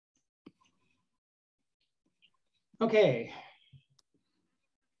Okay.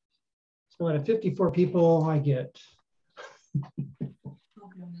 So out of 54 people, I get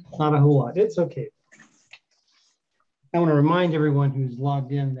not a whole lot. It's okay. I want to remind everyone who's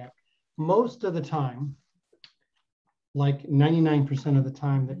logged in that most of the time, like 99% of the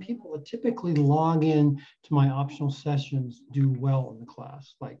time, that people that typically log in to my optional sessions do well in the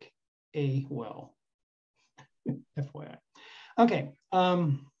class, like A well. FYI. Okay.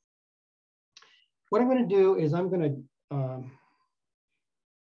 What I'm going to do is I'm going to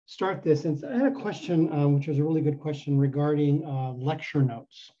start this. And I had a question, which was a really good question regarding lecture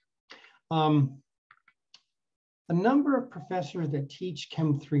notes. A number of professors that teach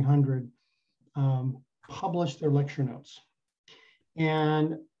Chem 300 publish their lecture notes.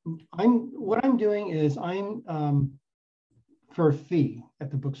 And what I'm doing is for a fee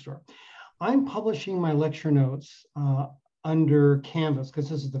at the bookstore, I'm publishing my lecture notes under Canvas, because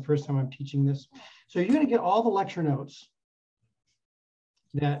this is the first time I'm teaching this. So you're going to get all the lecture notes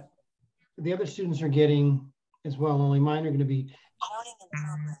that the other students are getting as well, only mine are going to be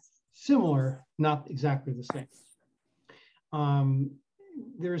similar, not exactly the same.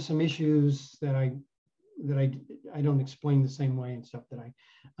 There are some issues that I don't explain the same way and stuff that I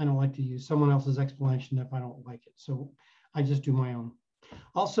don't like to use someone else's explanation if I don't like it. So I just do my own.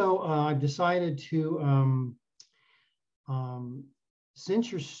 Also, I've decided to,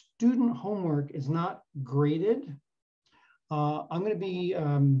 since your student homework is not graded, I'm going to be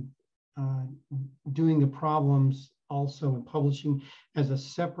doing the problems also and publishing as a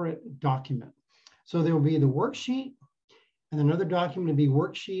separate document. So there will be the worksheet and another document to be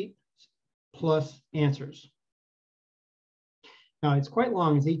worksheet plus answers. Now it's quite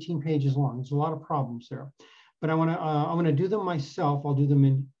long, it's 18 pages long. There's a lot of problems there, but I'm gonna do them myself. I'll do them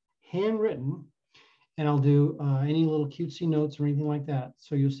in handwritten, and I'll do any little cutesy notes or anything like that.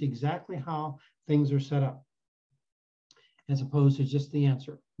 So you'll see exactly how things are set up, as opposed to just the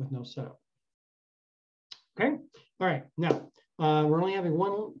answer with no setup. Okay, all right, now we're only having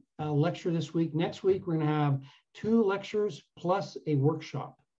one lecture this week. Next week, we're gonna have 2 lectures plus a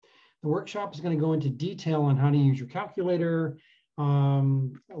workshop. The workshop is going to go into detail on how to use your calculator. A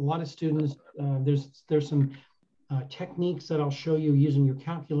lot of students, there's some techniques that I'll show you using your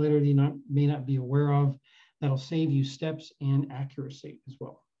calculator that you may not be aware of that'll save you steps and accuracy as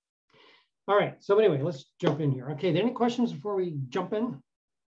well. All right, so anyway, let's jump in here. Okay, any questions before we jump in?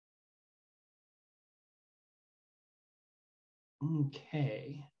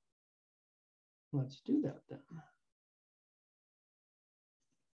 Okay, let's do that then.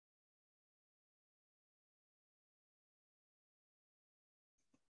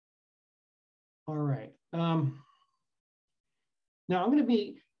 All right. Now I'm going to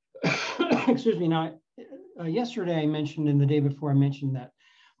be, excuse me, now, yesterday I mentioned, and the day before I mentioned that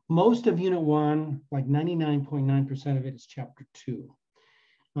most of Unit 1, like 99.9% of it is Chapter 2.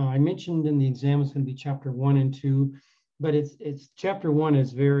 I mentioned in the exam it's going to be Chapter 1 and 2, but it's Chapter 1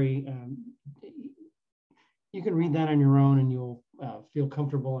 is very, you can read that on your own and you'll feel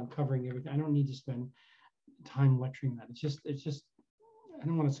comfortable in covering everything. I don't need to spend time lecturing that. It's just, I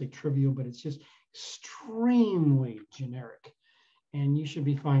don't want to say trivial, but it's just extremely generic, and you should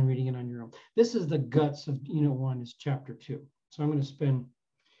be fine reading it on your own. This is the guts of Unit 1 is Chapter 2. So I'm going to spend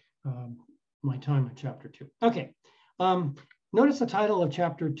my time on Chapter 2. Okay. Notice the title of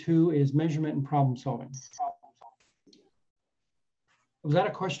Chapter 2 is Measurement and Problem Solving. Was that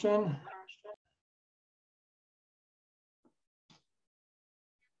a question?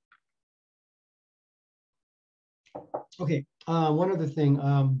 Okay, one other thing.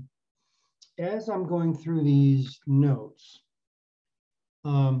 As I'm going through these notes,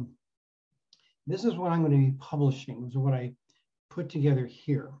 this is what I'm going to be publishing. This is what I put together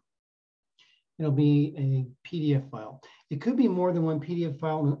here. It'll be a PDF file. It could be more than one PDF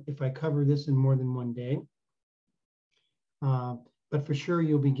file if I cover this in more than one day. But for sure,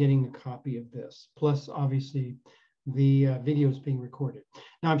 you'll be getting a copy of this. Plus, obviously, the videos being recorded.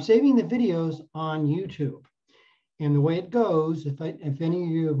 Now, I'm saving the videos on YouTube. And the way it goes, if any of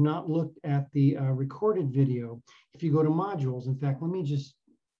you have not looked at the recorded video, if you go to modules, in fact, let me just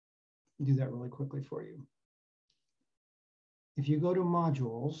do that really quickly for you. If you go to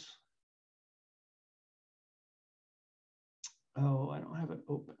modules, oh, I don't have it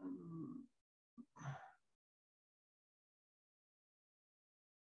open.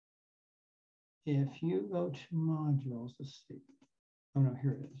 If you go to modules, let's see. Oh no,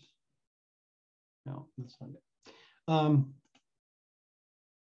 here it is. No, that's not it.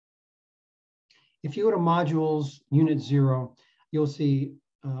 If you go to modules, Unit 0, you'll see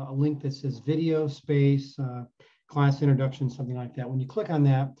a link that says video space, class introduction, something like that. When you click on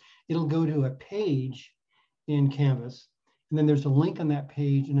that, it'll go to a page in Canvas. And then there's a link on that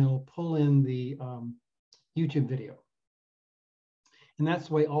page and it'll pull in the YouTube video. And that's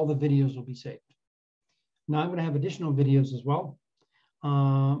the way all the videos will be saved. Now I'm going to have additional videos as well.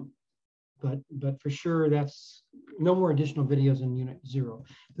 But for sure, that's no more additional videos in Unit 0.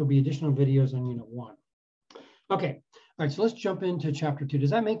 There'll be additional videos on Unit 1. Okay, all right, so let's jump into Chapter 2. Does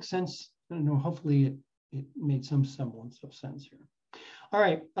that make sense? I don't know, hopefully it made some semblance of sense here. All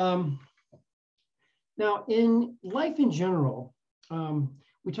right, now in life in general,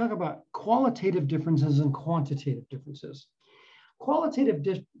 we talk about qualitative differences and quantitative differences. Qualitative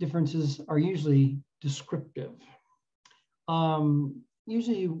differences are usually descriptive.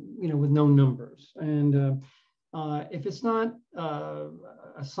 Usually, with no numbers. And if it's not a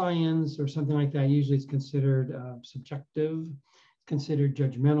science or something like that, usually it's considered subjective, considered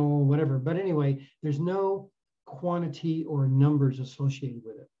judgmental, whatever. But anyway, there's no quantity or numbers associated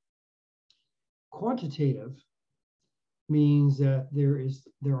with it. Quantitative means that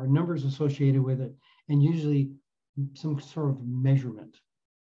there are numbers associated with it, and usually some sort of measurement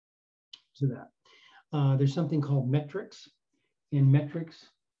to that. There's something called metrics. In metrics,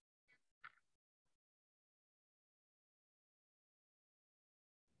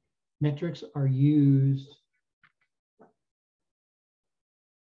 metrics are used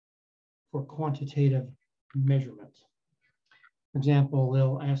for quantitative measurement. For example,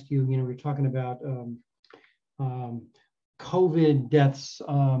 they'll ask you, we're talking about COVID deaths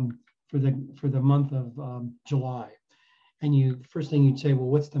for the month of July, and first thing you'd say, well,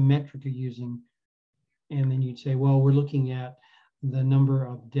 what's the metric you're using? And then you'd say, well, we're looking at the number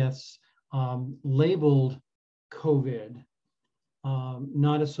of deaths labeled COVID,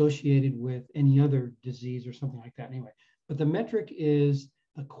 not associated with any other disease or something like that anyway. But the metric is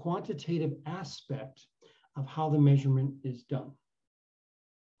the quantitative aspect of how the measurement is done.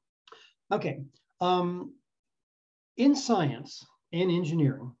 Okay, in science and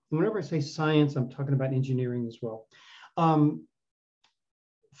engineering, and whenever I say science, I'm talking about engineering as well.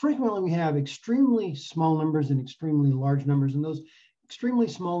 Frequently, we have extremely small numbers and extremely large numbers, and those extremely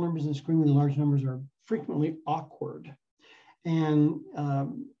small numbers and extremely large numbers are frequently awkward. And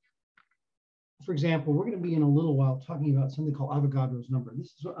for example, we're going to be in a little while talking about something called Avogadro's number. This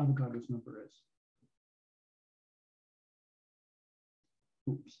is what Avogadro's number is.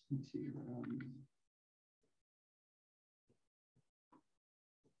 Oops, let me see here.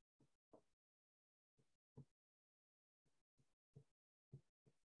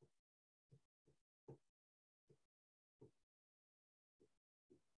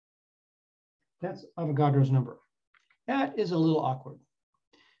 That's Avogadro's number. That is a little awkward.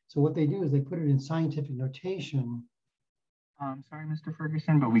 So what they do is they put it in scientific notation. Sorry, Mr.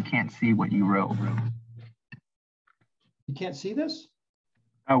 Ferguson, but we can't see what you wrote. You can't see this?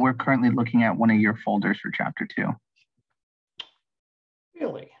 We're currently looking at one of your folders for Chapter 2.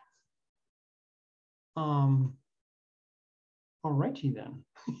 Really? All righty then.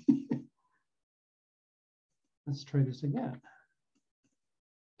 Let's try this again.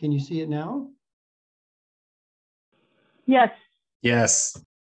 Can you see it now? Yes. Yes.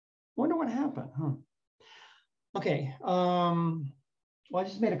 Wonder what happened, huh? Okay. Well, I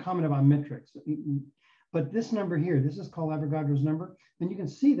just made a comment about metrics, but this number here, this is called Avogadro's number, and you can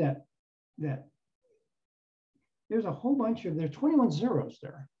see that there's a whole bunch of, there's 21 zeros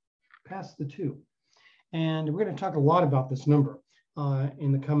there, past the 2. And we're going to talk a lot about this number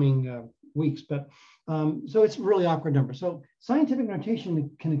in the coming weeks, but so it's a really awkward number. So scientific notation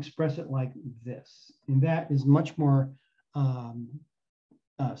can express it like this, and that is much more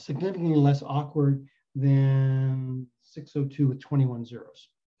significantly less awkward than 602 with 21 zeros.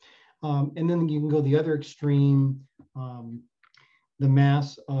 And then you can go the other extreme. The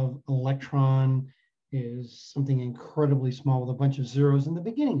mass of an electron is something incredibly small with a bunch of zeros in the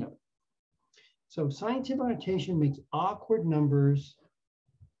beginning of it. So scientific notation makes awkward numbers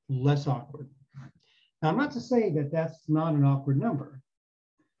less awkward. Now, I'm not to say that that's not an awkward number,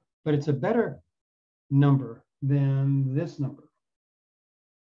 but it's a better number than this number.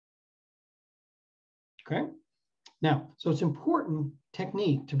 Okay? Now, so it's important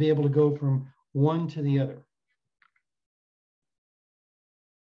technique to be able to go from one to the other.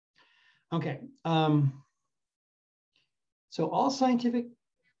 Okay. So all scientific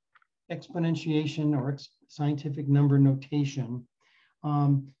exponentiation or scientific number notation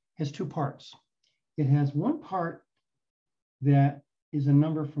has 2 parts. It has one part that is a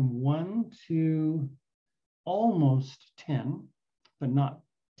number from 1 to almost 10, but not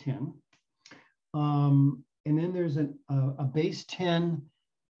 10. And then there's a base 10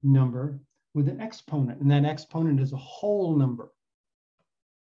 number with an exponent, and that exponent is a whole number.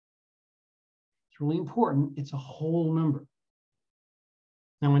 It's really important. It's a whole number.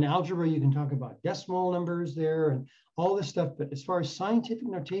 Now in algebra, you can talk about decimal numbers there and all this stuff, but as far as scientific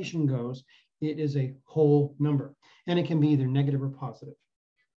notation goes, it is a whole number, and it can be either negative or positive.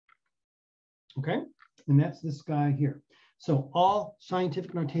 Okay, and that's this guy here. So all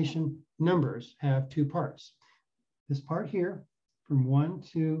scientific notation numbers have two parts. This part here, from 1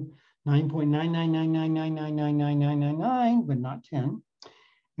 to 9.99999999999, but not 10.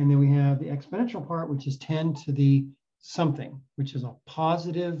 And then we have the exponential part, which is 10 to the something, which is a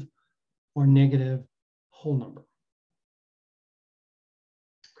positive or negative whole number.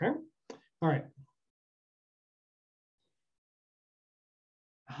 Okay, all right.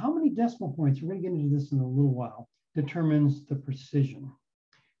 How many decimal points, we're going to get into this in a little while, determines the precision.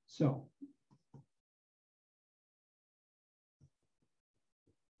 So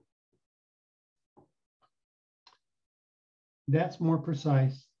that's more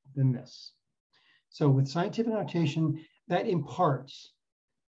precise than this. So with scientific notation, that imparts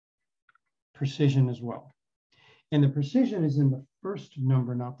precision as well. And the precision is in the first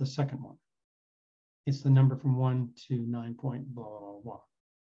number, not the second one. It's the number from 1 to 9 point blah, blah, blah.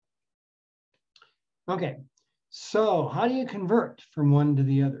 Okay, so how do you convert from one to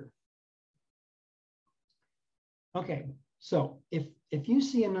the other? Okay, so if you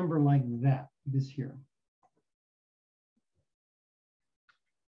see a number like that, this here,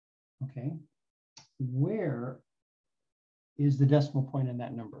 okay, where is the decimal point in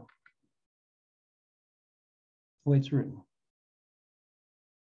that number? The way it's written.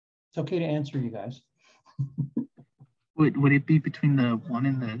 It's okay to answer, you guys. Would it be between the 1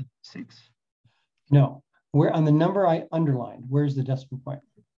 and the 6? No, where on the number I underlined, where's the decimal point?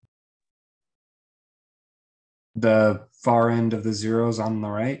 The far end of the zeros on the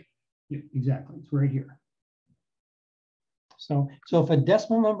right. Yeah, exactly, it's right here. So if a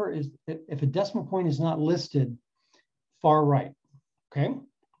decimal number is, if a decimal point is not listed, far right, okay,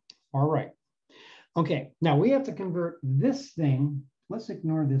 far right. Okay, now we have to convert this thing. Let's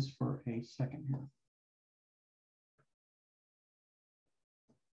ignore this for a second here.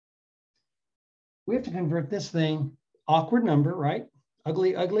 We have to convert this thing, awkward number, right?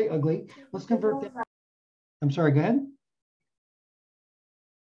 Ugly, ugly, ugly. Let's convert that. I'm sorry, go ahead.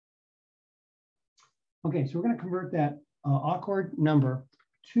 Okay, so we're going to convert that awkward number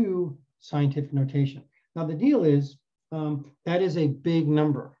to scientific notation. Now the deal is that is a big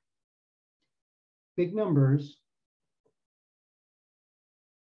number. Big numbers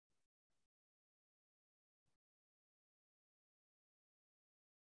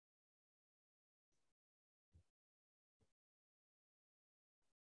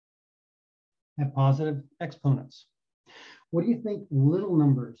have positive exponents. What do you think little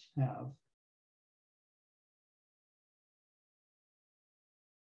numbers have?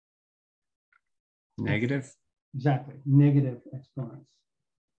 Negative. Exactly, negative exponents.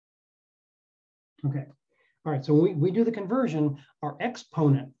 Okay, all right, so when we do the conversion, our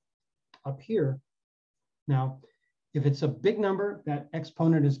exponent up here, now, if it's a big number, that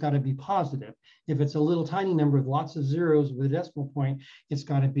exponent has got to be positive. If it's a little tiny number with lots of zeros with a decimal point, it's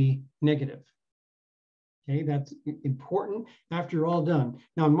got to be negative. Okay, that's important after you're all done.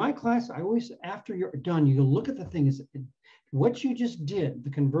 Now in my class, I always, after you're done, you look at the thing, is what you just did, the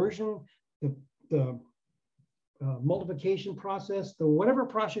conversion, the multiplication process, the whatever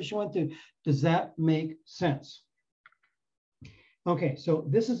process you went through, does that make sense? Okay, so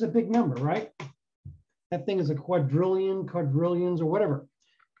this is a big number, right? That thing is a quadrillion, quadrillions, or whatever.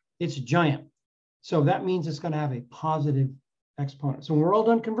 It's giant. So that means it's going to have a positive exponent. So when we're all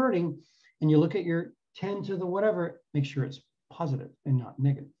done converting and you look at your 10 to the whatever, make sure it's positive and not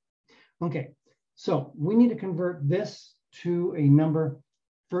negative. Okay, so we need to convert this to a number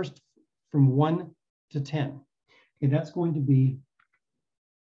first from 1 to 10. Okay, that's going to be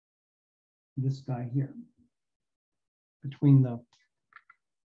this guy here between the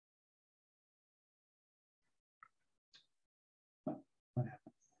what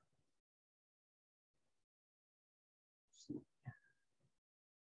happened?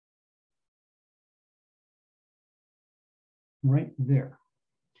 Right there.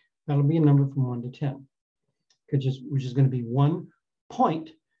 That'll be a number from 1 to 10, which is going to be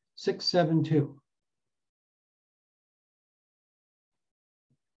 1.672.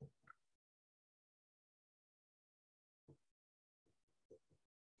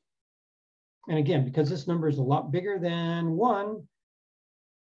 And again, because this number is a lot bigger than 1,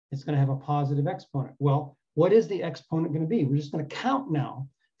 it's going to have a positive exponent. Well, what is the exponent going to be? We're just going to count now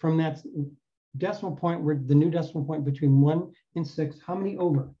from that decimal point, where the new decimal point between 1 and 6. How many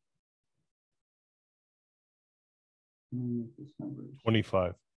over?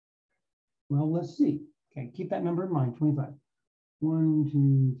 25. Well, let's see. Okay, keep that number in mind, 25. 1,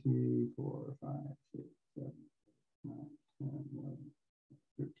 2, 3, 4, 5, 6, 7, 9, 10, 11,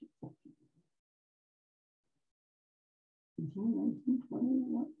 13, 14. 18, 19, 20,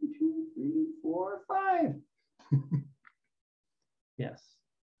 1, 2, 3, 4, 5. Yes,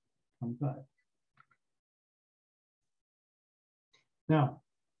 25. Now,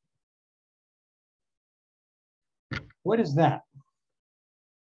 what is that?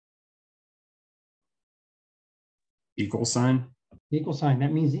 Equal sign. Equal sign.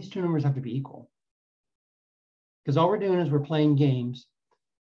 That means these two numbers have to be equal. Because all we're doing is we're playing games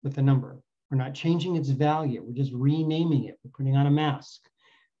with the number. We're not changing its value. We're just renaming it. We're putting on a mask.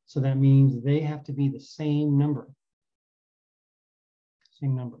 So that means they have to be the same number.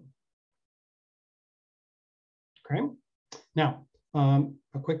 Same number. Okay. Now,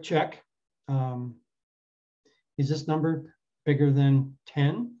 a quick check. Is this number bigger than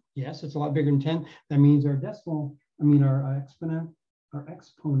 10? Yes, it's a lot bigger than 10. That means our decimal, our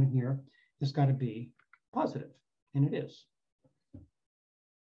exponent here has got to be positive, and it is.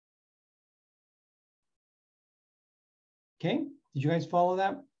 Okay, did you guys follow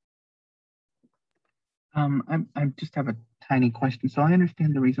that? I just have a tiny question. So I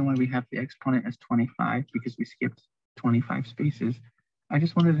understand the reason why we have the exponent as 25 because we skipped 25 spaces. I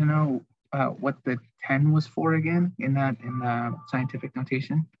just wanted to know what the 10 was for again in the scientific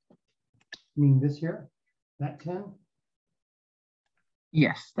notation. You mean this here, that 10?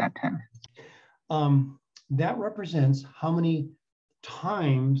 Yes, that 10. That represents how many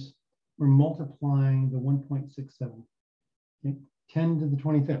times we're multiplying the 1.67. Okay? 10 to the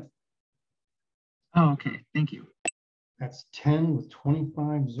 25th. Oh, okay. Thank you. That's 10 with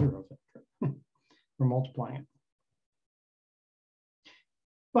 25 zeros. We're multiplying it.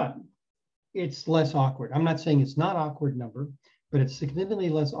 But it's less awkward. I'm not saying it's not awkward number, but it's significantly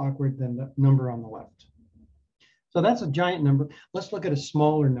less awkward than the number on the left. So that's a giant number. Let's look at a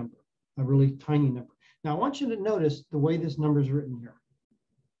smaller number, a really tiny number. Now I want you to notice the way this number is written here.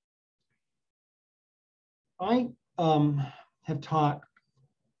 I have taught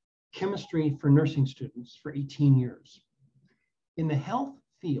chemistry for nursing students for 18 years. In the health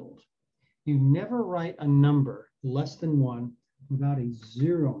field, you never write a number less than 1 without a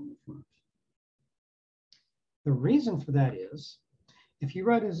 0 in the front. The reason for that is, if you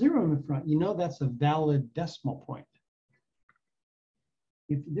write a 0 in the front, you know that's a valid decimal point.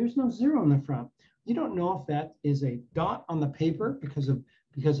 If there's no 0 in the front, you don't know if that is a dot on the paper because of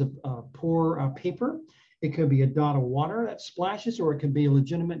poor paper. It could be a dot of water that splashes, or it could be a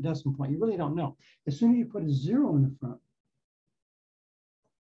legitimate decimal point. You really don't know. As soon as you put a 0 in the front,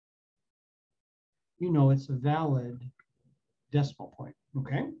 you know it's a valid decimal point,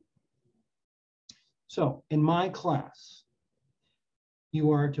 okay? So in my class, you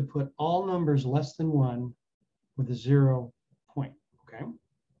are to put all numbers less than 1 with a 0 point, okay?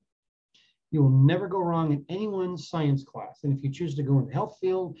 You will never go wrong in anyone's science class. And if you choose to go in the health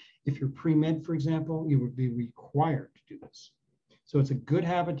field, if you're pre-med, for example, you would be required to do this. So it's a good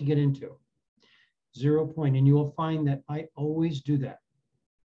habit to get into. 0 point, and you will find that I always do that,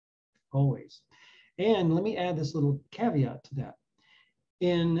 always. And let me add this little caveat to that.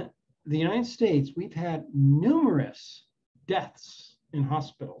 In the United States, we've had numerous deaths in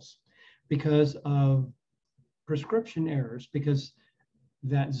hospitals because of prescription errors, because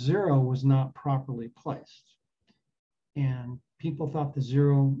that 0 was not properly placed. And people thought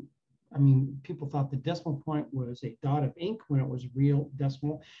people thought the decimal point was a dot of ink when it was real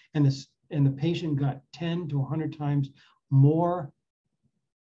decimal. And the patient got 10 to 100 times more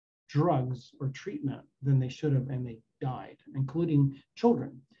drugs or treatment than they should have, and they died, including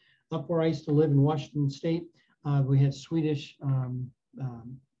children. Up where I used to live in Washington State, we had Swedish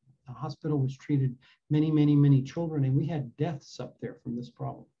a hospital which treated many children, and we had deaths up there from this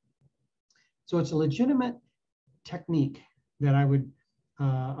problem. So it's a legitimate technique that I'm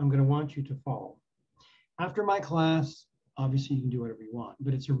going to want you to follow. After my class, obviously you can do whatever you want,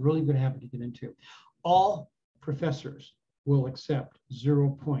 but it's a really good habit to get into. All professors will accept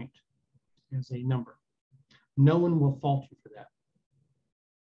 0 point as a number. No one will fault you for that.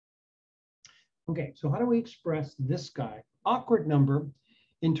 Okay, so how do we express this guy, awkward number,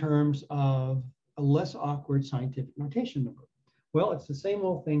 in terms of a less awkward scientific notation number? Well, it's the same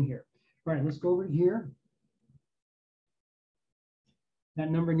old thing here. All right, let's go over here.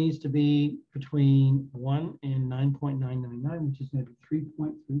 That number needs to be between 1 and 9.999, which is going to be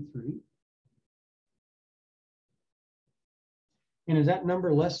 3.33. And is that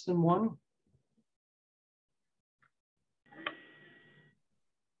number less than 1?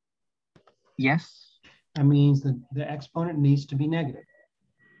 Yes. That means that the exponent needs to be negative.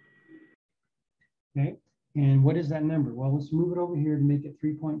 Okay, and what is that number? Well, let's move it over here to make it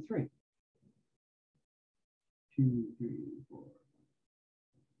 3.3. 2, 3, 4.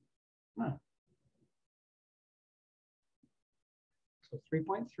 Come on. So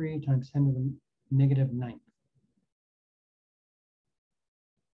 3.3 times 10 to the negative 9.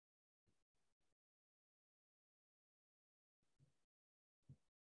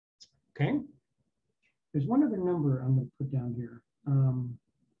 Okay. There's one other number I'm going to put down here.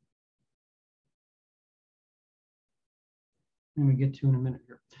 And we get to in a minute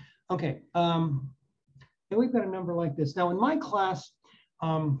here. Okay. And we've got a number like this. Now, in my class,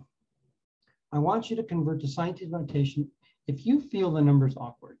 I want you to convert to scientific notation if you feel the number's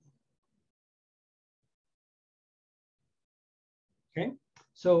awkward. Okay.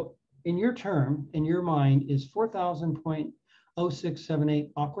 So in your term, in your mind, is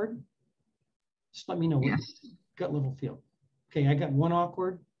 4,000.0678 awkward? Just let me know what Yes. gut level feel. Okay, I got 1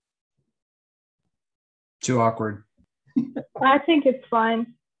 awkward. Too awkward. I think it's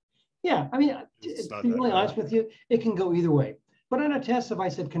fine. Yeah, I mean, It's to not be that really bad. honest with you, it can go either way. But on a test, if I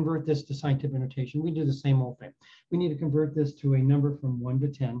said convert this to scientific notation, we do the same old thing. We need to convert this to a number from 1 to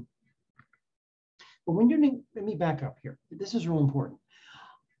 10. But when you're doing, let me back up here. This is real important.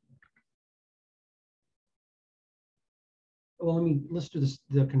 Well, let's do this,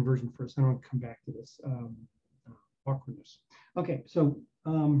 the conversion first. I don't want to come back to this awkwardness. Okay, so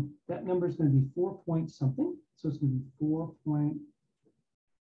that number is going to be 4 point something. So it's going to be 4 point.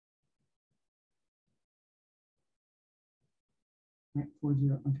 Right,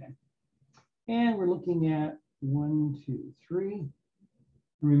 40, okay. And we're looking at 1, 2, 3. And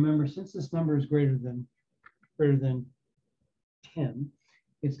remember, since this number is greater than 10,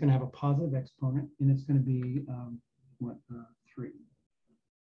 it's going to have a positive exponent, and it's going to be 3.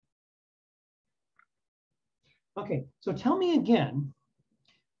 Okay, so tell me again,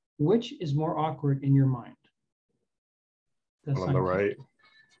 which is more awkward in your mind? On the right.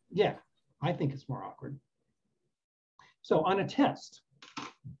 Yeah, I think it's more awkward. So on a test,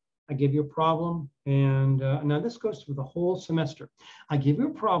 I give you a problem, and now this goes through the whole semester. I give you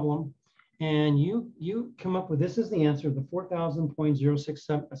a problem, and you come up with this is the answer, the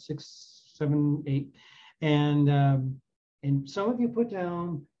 4,000.0678, and some of you put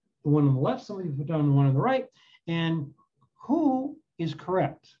down the one on the left, some of you put down the one on the right, and who is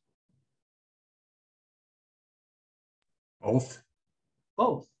correct? Both.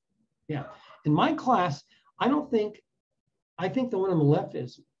 Both. Yeah. In my class, I think the one on the left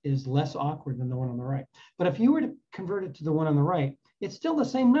is less awkward than the one on the right. But if you were to convert it to the one on the right, it's still the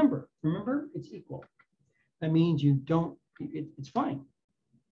same number. Remember, it's equal. That means you don't, it's fine.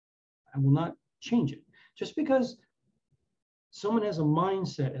 I will not change it. Just because someone has a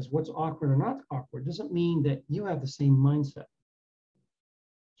mindset as what's awkward or not awkward doesn't mean that you have the same mindset.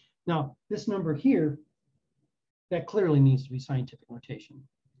 Now, this number here, that clearly needs to be scientific notation.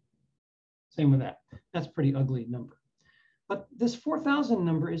 Same with that. That's a pretty ugly number. But this 4,000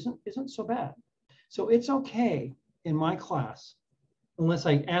 number isn't so bad. So it's okay in my class, unless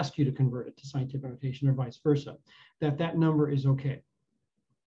I ask you to convert it to scientific notation or vice versa, that number is okay.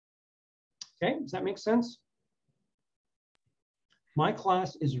 Okay, does that make sense? My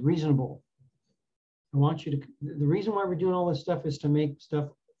class is reasonable. I want you to, the reason why we're doing all this stuff is to make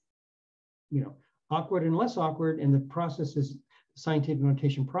stuff, awkward and less awkward, and the process is scientific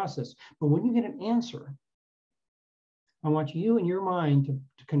notation process. But when you get an answer, I want you in your mind to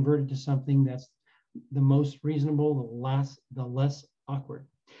convert it to something that's the most reasonable, the less awkward.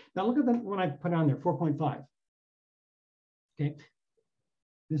 Now look at the one I put on there, 4.5. Okay,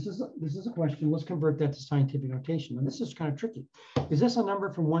 this is a question. Let's convert that to scientific notation. And this is kind of tricky. Is this a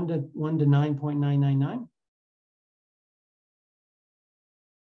number from 1 to 9.999?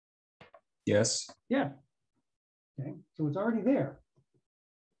 Yes. Yeah. Okay, so it's already there.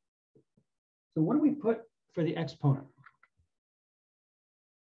 So what do we put for the exponent?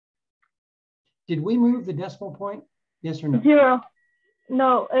 Did we move the decimal point? Yes or no? 0.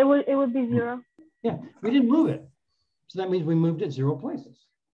 No, it would be 0. Yeah, we didn't move it. So that means we moved it 0 places.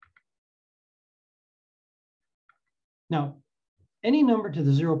 Now, any number to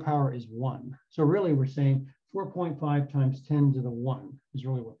the 0 power is 1. So really we're saying 4.5 times 10 to the 1 is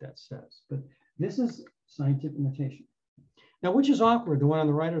really what that says. But this is scientific notation. Now, which is awkward, the one on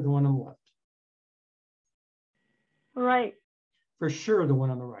the right or the one on the left? Right. For sure, the one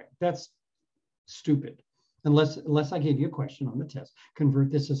on the right. That's stupid. Unless I gave you a question on the test,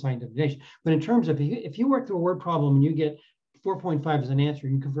 convert this to scientific notation. But in terms of, if you work through a word problem and you get 4.5 as an answer,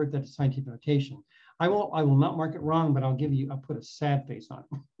 you convert that to scientific notation. I will not mark it wrong, but I'll put a sad face on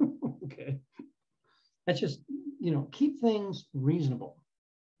it. Okay. That's just, keep things reasonable.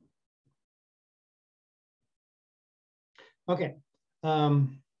 Okay.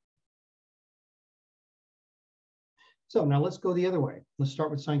 So now let's go the other way. Let's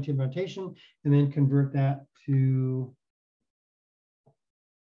start with scientific notation and then convert that to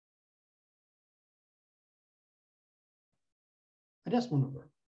a decimal number.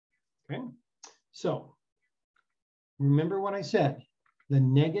 Okay. So remember what I said. The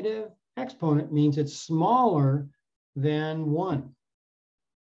negative exponent means it's smaller than 1.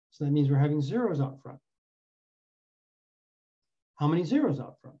 So that means we're having zeros out front. How many zeros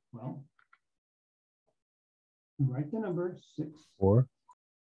out front? Well, write the number 6. 4.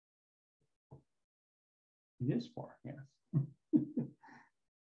 It is 4, yes. I'm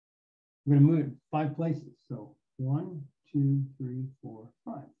going to move it 5 places. So 1, 2, 3, 4,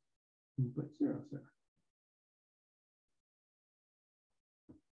 5. You put zeros there.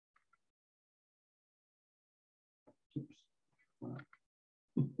 Oops.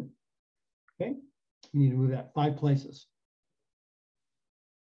 Okay, you need to move that 5 places.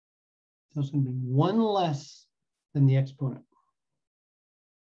 So it's going to be 1 less than the exponent.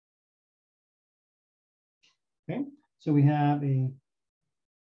 Okay, so we have a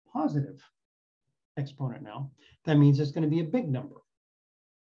positive exponent now. That means it's going to be a big number.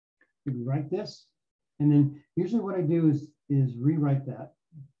 We write this, and then usually what I do is rewrite that.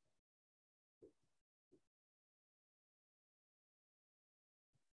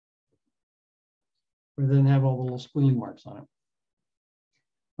 Rather than have all the little squiggly marks on it.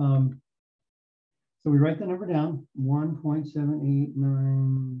 So we write the number down,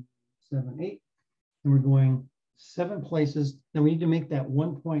 1.78978, and we're going 7 places. Now we need to make that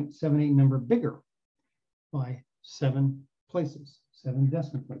 1.78 number bigger by 7 places, 7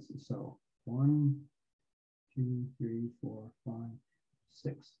 decimal places. So 1, 2, 3, 4, 5,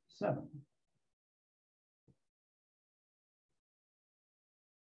 6, 7.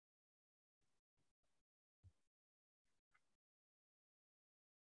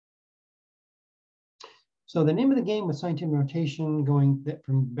 So the name of the game with scientific notation, going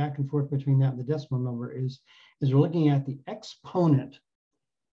from back and forth between that and the decimal number, is we're looking at the exponent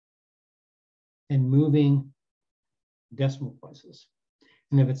and moving decimal places.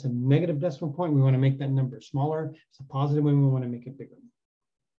 And if it's a negative decimal point, we want to make that number smaller. If it's a positive one, we want to make it bigger.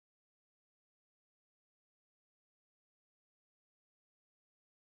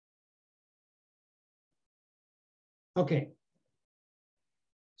 Okay.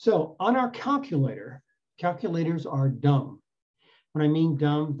 So on our calculator, calculators are dumb. When I mean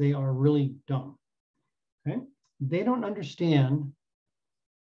dumb, they are really dumb. Okay? They don't understand.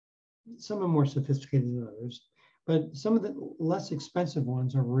 Some are more sophisticated than others, but some of the less expensive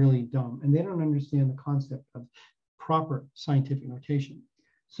ones are really dumb, and they don't understand the concept of proper scientific notation.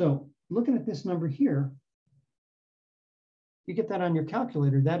 So looking at this number here, you get that on your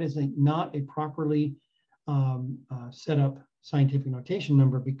calculator. That is not a properly set up scientific notation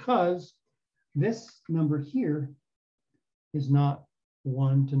number, because this number here is not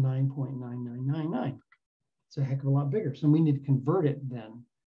 1 to 9.9999. It's a heck of a lot bigger. So we need to convert it then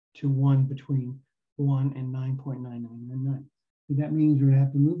to 1 between 1 and 9.9999. That means we're going to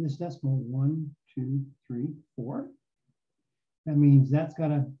have to move this decimal 1, 2, 3, 4. That means that's got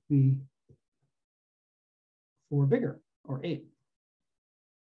to be 4 bigger, or 8.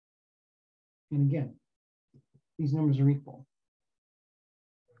 And again, these numbers are equal.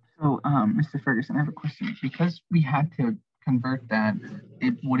 So, Mr. Ferguson, I have a question. Because we had to convert that,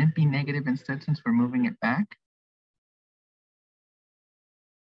 it wouldn't be negative instead since we're moving it back?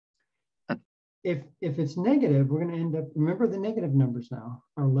 If it's negative, we're going to end up, remember the negative numbers now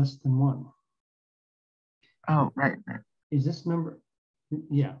are less than 1. Oh, right. Is this number,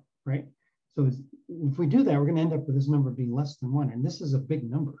 yeah, right? So if we do that, we're going to end up with this number being less than 1, and this is a big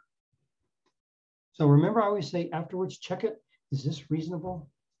number. So remember, I always say afterwards, check it. Is this reasonable?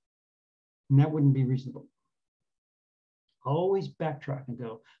 And that wouldn't be reasonable. Always backtrack and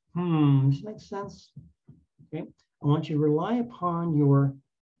go, this makes sense. Okay. I want you to rely upon your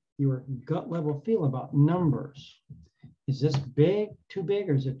gut level feel about numbers. Is this big, too big,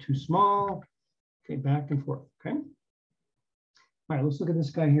 or is it too small? Okay, back and forth. Okay. All right, let's look at this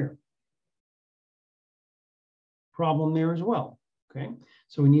guy here. Problem there as well. Okay,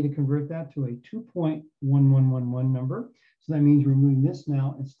 so we need to convert that to a 2.1111 number. So that means we're moving this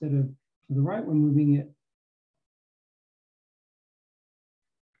now, instead of to the right, we're moving it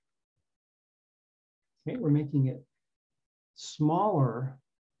okay, we're making it smaller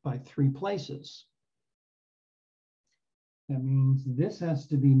by 3 places. That means this has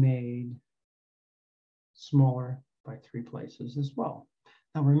to be made smaller by 3 places as well.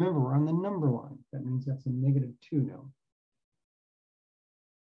 Now remember, we're on the number line. That means that's a -2 now,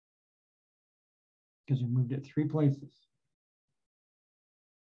 because we moved it 3 places.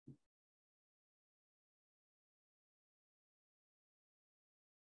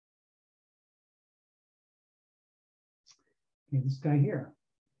 Okay, this guy here.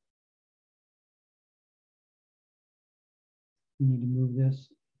 We need to move this.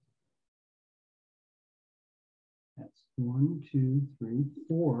 That's 1, 2, 3,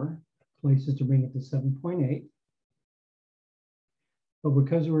 4 places to bring it to 7.8. But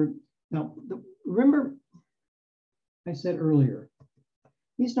because remember I said earlier,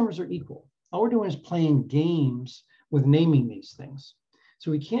 these numbers are equal. All we're doing is playing games with naming these things. So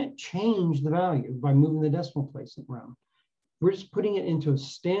we can't change the value by moving the decimal place around. We're just putting it into a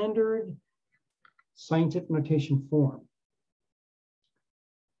standard scientific notation form.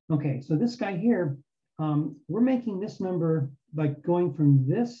 Okay, so this guy here, we're making this number by going from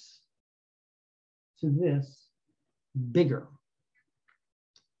this to this bigger.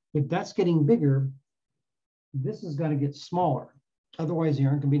 If that's getting bigger, this has got to get smaller. Otherwise, they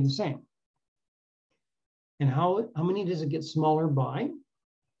aren't going to be the same. And how many does it get smaller by?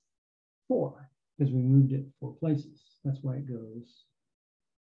 4, because we moved it 4 places. That's why it goes.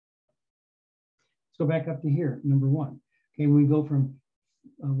 Let's go back up to here, number 1. Okay, we go from,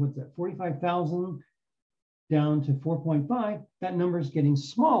 what's that, 45,000 down to 4.5. That number is getting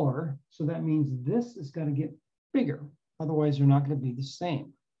smaller. So that means this has got to get bigger. Otherwise, they're not going to be the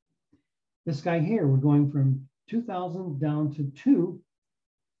same. This guy here, we're going from 2,000 down to 2,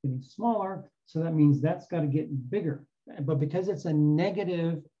 getting smaller. So that means that's got to get bigger. But because it's a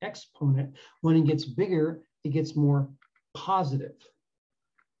negative exponent, when it gets bigger, it gets more positive.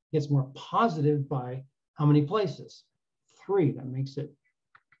 It gets more positive by how many places? 3. That makes it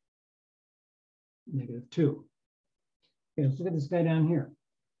 -2. Okay, let's look at this guy down here.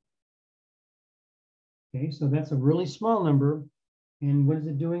 Okay, so that's a really small number. And what is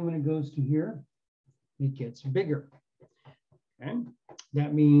it doing when it goes to here? It gets bigger. Okay,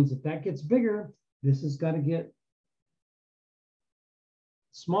 that means if that gets bigger, this has got to get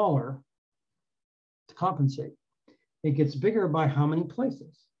smaller to compensate. It gets bigger by how many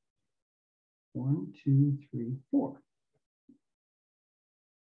places? 1, 2, 3, 4.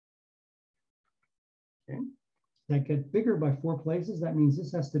 Okay, that gets bigger by 4 places. That means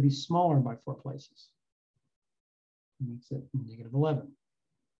this has to be smaller by 4 places. It makes it -11.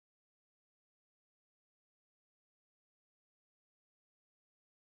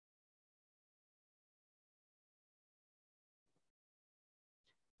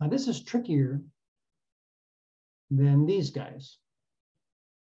 Now this is trickier than these guys.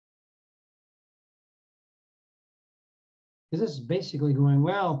 Because this is basically going,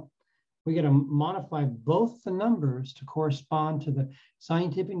 well, we got to modify both the numbers to correspond to the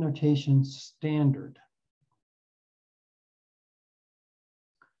scientific notation standard.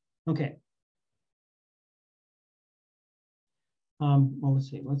 Okay. Well, let's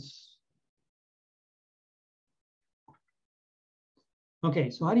see.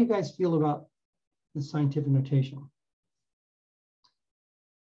 Okay, so how do you guys feel about the scientific notation?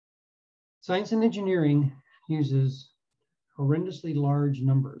 Science and engineering uses horrendously large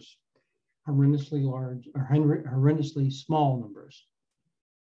numbers, horrendously large or horrendously small numbers.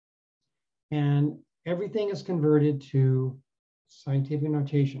 And everything is converted to scientific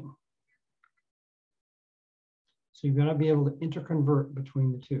notation. So you've got to be able to interconvert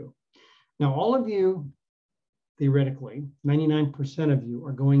between the two. Now, all of you, theoretically, 99% of you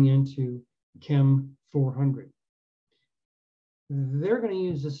are going into Chem 400. They're going to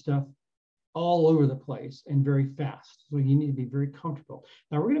use this stuff all over the place and very fast. So you need to be very comfortable.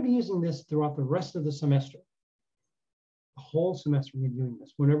 Now, we're going to be using this throughout the rest of the semester. The whole semester we're doing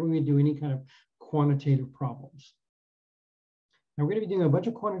this, whenever we do any kind of quantitative problems. Now, we're going to be doing a bunch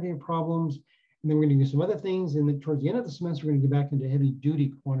of quantitative problems, and then we're going to do some other things. And then towards the end of the semester, we're going to get back into heavy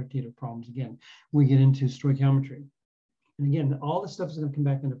duty quantitative problems again. We get into stoichiometry. And again, all this stuff is going to come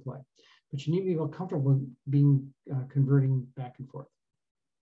back into play. But you need to be comfortable being converting back and forth.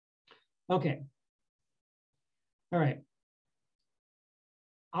 Okay. All right.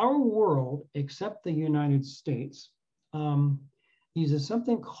 Our world, except the United States, uses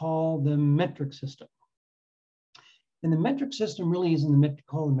something called the metric system. And the metric system really isn't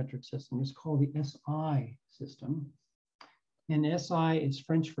called the metric system. It's called the SI system. And SI is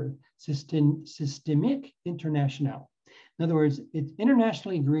French for Systémique International. In other words, it's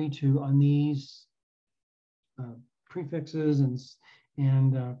internationally agreed to on these prefixes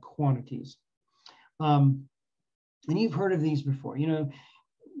and quantities. And you've heard of these before. You know,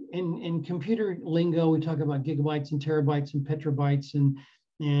 in computer lingo, we talk about gigabytes and terabytes and petabytes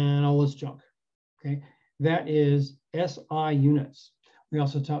and all this junk. Okay, that is SI units. We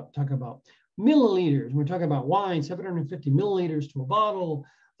also talk about milliliters. We're talking about wine, 750 milliliters to a bottle,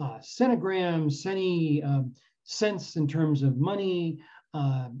 centigrams, cents in terms of money,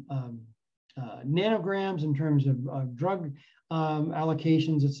 nanograms in terms of drug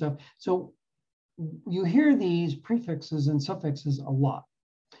allocations and stuff. So you hear these prefixes and suffixes a lot.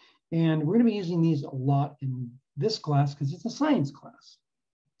 And we're going to be using these a lot in this class because it's a science class.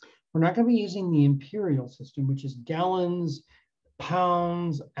 We're not going to be using the imperial system, which is gallons,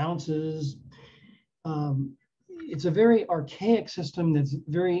 pounds, ounces. It's a very archaic system that's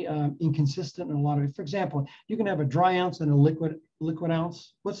very inconsistent in a lot of it. For example, you can have a dry ounce and a liquid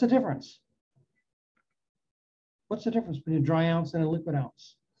ounce. What's the difference? What's the difference between a dry ounce and a liquid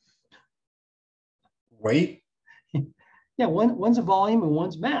ounce? Weight? Yeah, one's a volume and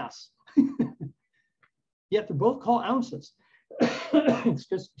one's mass. Yet they're both called ounces.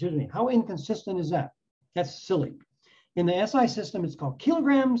 Excuse me. How inconsistent is that? That's silly. In the SI system, it's called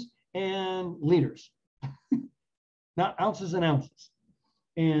kilograms and liters, not ounces and ounces.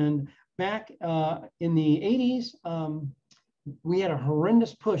 And back in the 80s, we had a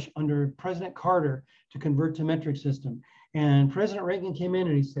horrendous push under President Carter to convert to metric system. And President Reagan came in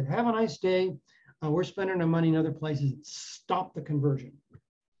and he said, have a nice day. We're spending our money in other places. Stop the conversion.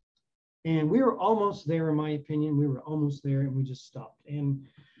 And we were almost there, in my opinion. We were almost there and we just stopped. And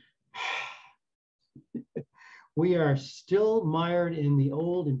we are still mired in the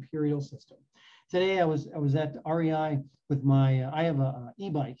old imperial system. Today I was at REI with my, I have a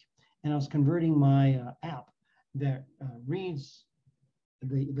e-bike, and I was converting my app that reads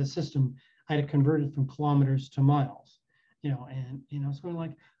the system. I had to convert it from kilometers to miles, and I was going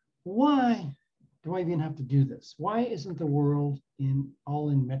like, why do I even have to do this? Why isn't the world all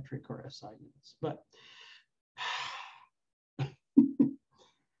in metric or SI units? But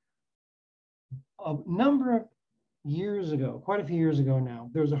a number of years ago, quite a few years ago now,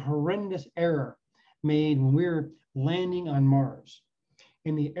 there was a horrendous error made when we were landing on Mars.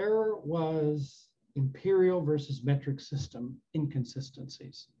 And the error was imperial versus metric system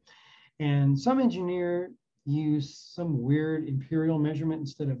inconsistencies. And some engineer used some weird imperial measurement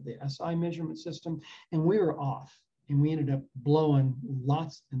instead of the SI measurement system, and we were off. And we ended up blowing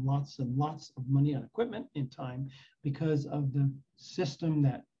lots and lots and lots of money on equipment and time because of the system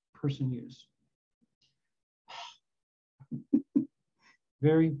that person used.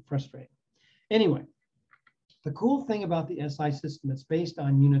 Very frustrating. Anyway, the cool thing about the SI system, it's based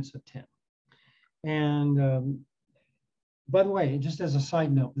on units of 10. And by the way, just as a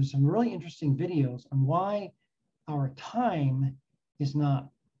side note, there's some really interesting videos on why our time is not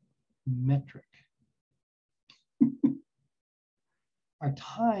metric. Our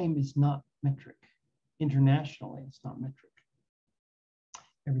time is not metric. Internationally, it's not metric.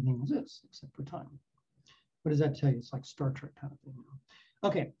 Everything else is except for time. What does that tell you? It's like Star Trek kind of thing.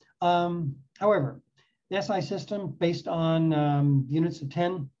 Okay. However, the SI system based on units of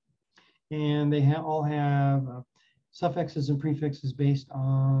 10, and they all have suffixes and prefixes based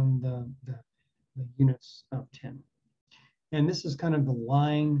on the units of 10. And this is kind of the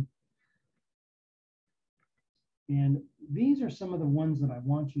line. And these are some of the ones that I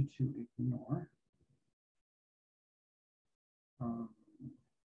want you to ignore.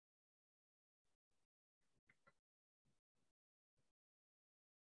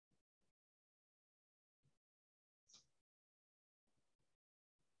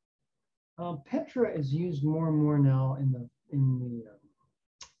 Petra is used more and more now you'll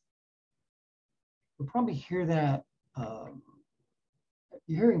probably hear that.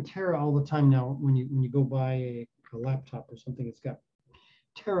 You're hearing Tera all the time now when you go buy a laptop or something. It's got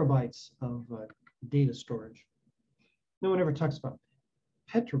terabytes of data storage. No one ever talks about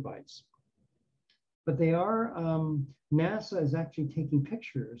petabytes, but they are. NASA is actually taking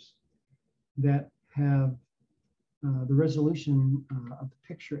pictures that have the resolution of the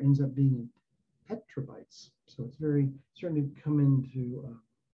picture ends up being in petabytes. So it's starting to come into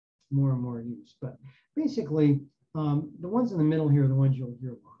more and more use. But basically, the ones in the middle here are the ones you'll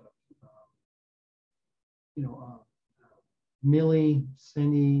hear a lot of. Milli,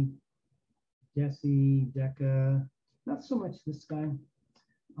 centi, deci, deca, not so much this guy.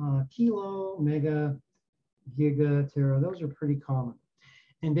 Kilo, mega, giga, tera, those are pretty common.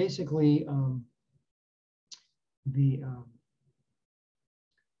 And basically, the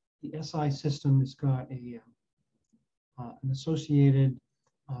SI system has got an associated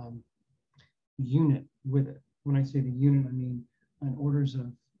unit with it. When I say the unit, I mean an orders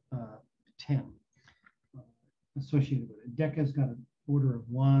of 10 associated with it. Deca's got an order of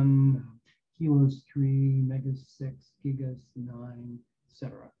 1, kilos 3, megas 6, gigas 9,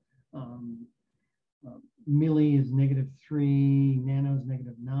 etc. Milli is -3, nano is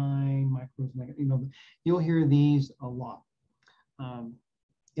 -9, micro is negative. You'll hear these a lot.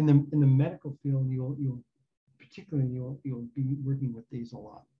 In the medical field, you'll be working with these a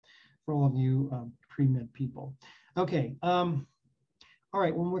lot. For all of you pre-med people, Okay. All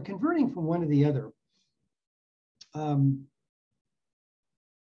right. When we're converting from one to the other, we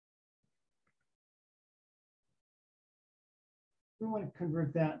want to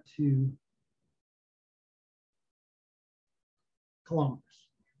convert that to kilometers.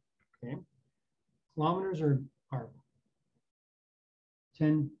 Okay. Kilometers are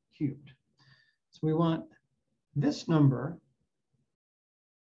 10 cubed. So we want this number.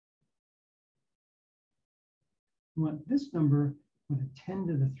 We want this number with a 10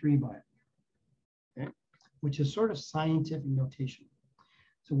 to the 3 by it, okay, which is sort of scientific notation.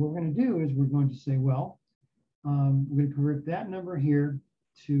 So what we're going to do is we're going to say, well, we're going to convert that number here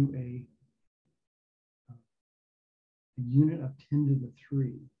to a unit of 10 to the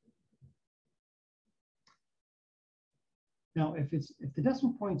 3. Now, if the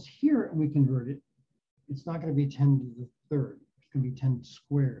decimal point's here and we convert it, it's not going to be 10 to the 3rd. It's going to be 10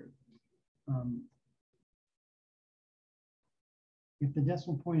 squared. If the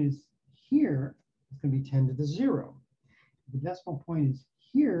decimal point is here, it's going to be 10 to the 0. If the decimal point is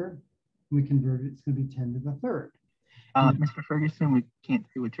here, we convert it, it's going to be 10 to the 3rd. Mr. Ferguson, we can't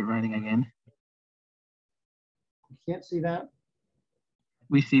see what you're writing again. You can't see that?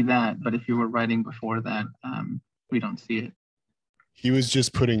 We see that, but if you were writing before that, we don't see it. He was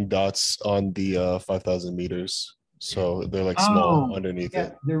just putting dots on the 5,000 meters. So they're like small underneath Yeah,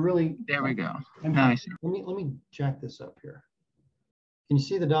 it. they're really. There we go. Now I see. Let me jack this up here. Can you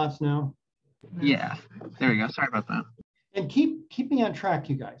see the dots now? Yeah, there we go. Sorry about that. And keep me on track,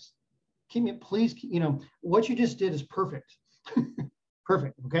 you guys. Keep me, please. You know what you just did is perfect.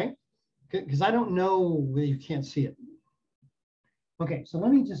 Perfect. Okay. Because I don't know whether you can't see it. Okay. So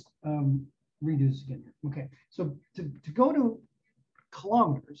let me just redo this again here. Okay. So to go to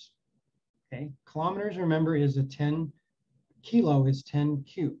kilometers. Okay. Kilometers, remember, is a 10 kilo is 10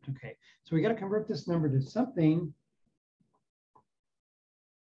 cubed. Okay. So we got to convert this number to something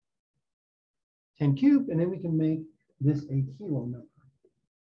 10 cubed, and then we can make this a kilo number.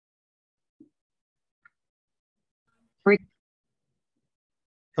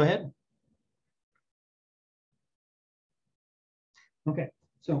 Go ahead. Okay,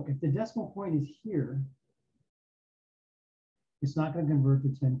 so if the decimal point is here, it's not going to convert to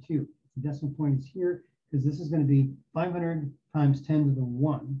 10 cubed. If the decimal point is here, because this is going to be 500 times 10 to the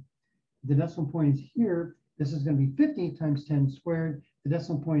 1. If the decimal point is here, this is going to be 50 times 10 squared. The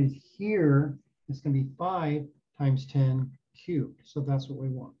decimal point is here, it's going to be 5 times 10 cubed. So that's what we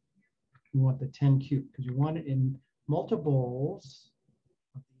want. We want the 10 cubed because we want it in multiples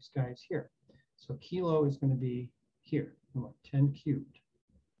of these guys here. So kilo is going to be here. We want 10 cubed.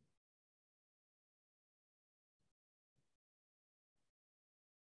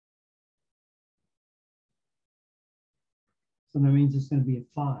 So that means it's going to be a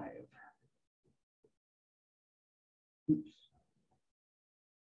 5. Oops.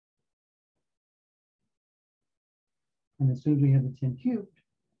 And as soon as we have the 10 cubed,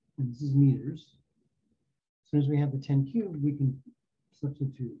 and this is meters, as soon as we have the 10 cubed, we can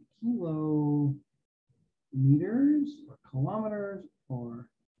substitute kilo meters or kilometers or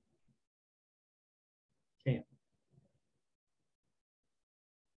km.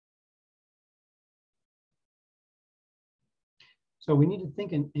 So we need to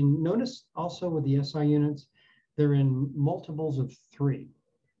think, and notice also with the SI units, they're in multiples of 3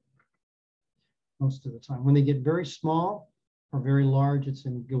 most of the time. When they get very small or very large,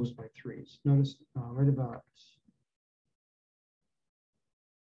 it goes by 3s. Notice right about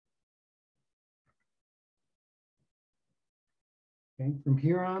okay, from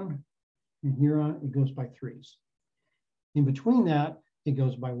here on and here on, it goes by 3s. In between that, it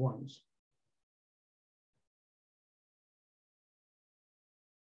goes by 1s.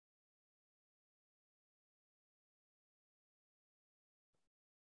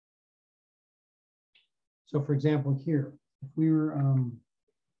 So for example, here, if we were, I'm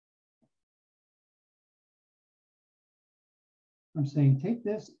saying take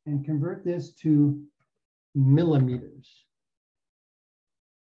this and convert this to millimeters.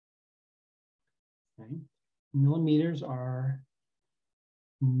 Okay. Millimeters are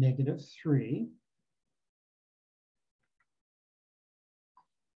 -3.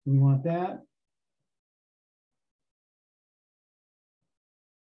 We want that.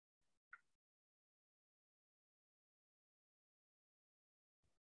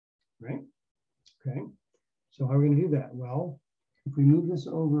 Right? Okay. So how are we going to do that? Well, if we move this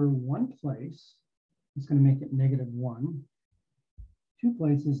over one place, it's going to make it -1. 2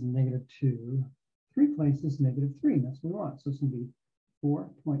 places, -2. 3 places, -3. That's what we want. So it's going to be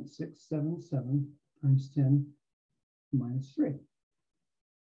 4.677 times 10 minus 3.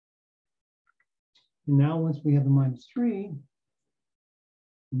 And now once we have the -3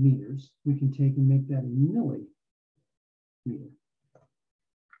 meters, we can take and make that a millimeter.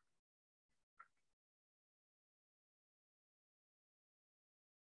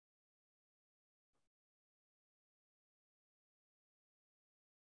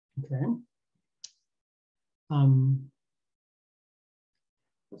 Okay.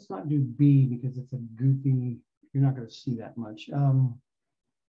 Let's not do B because it's a goofy, you're not going to see that much.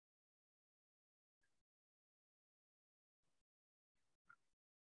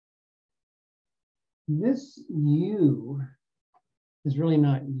 This U is really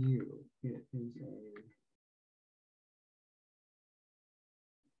not U. It is a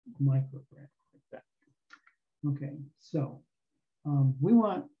microgram like that. Okay, so we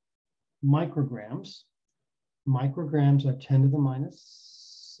want micrograms. Micrograms are 10 to the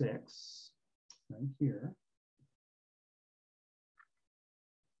 -6 right here.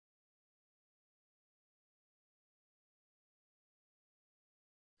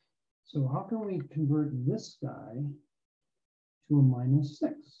 So how can we convert this guy to a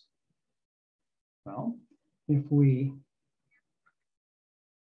 -6? Well, if we,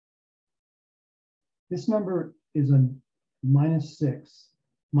 this number is a -6,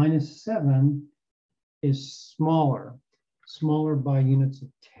 -7 is smaller by units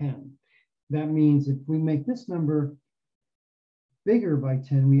of 10. That means if we make this number bigger by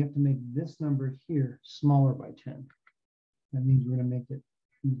 10, we have to make this number here smaller by 10. That means we're going to make it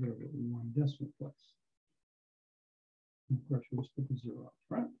either in one decimal place. And of course, we'll just put the 0 up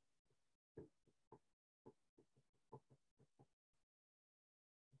front.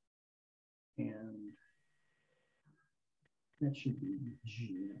 And that should be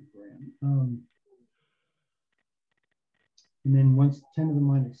G, not gram. And then once 10 to the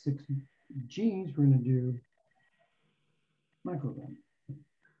 -6 G's, we're going to do microgram.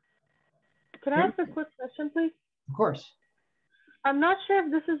 Can I ask a quick question, please? Of course. I'm not sure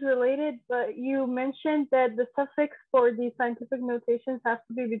if this is related, but you mentioned that the suffix for the scientific notations has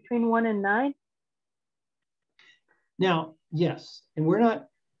to be between 1 and 9. Now, yes, and we're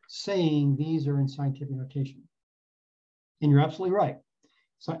not saying these are in scientific notation. And you're absolutely right.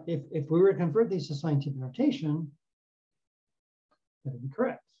 So if we were to convert these to scientific notation, that would be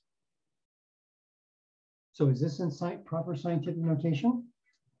correct. So is this in proper scientific notation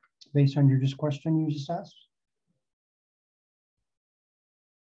based on your question you just asked?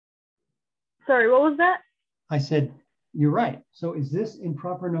 Sorry, what was that? I said, you're right. So is this in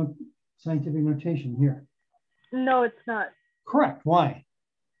proper scientific notation here? No, it's not. Correct. Why?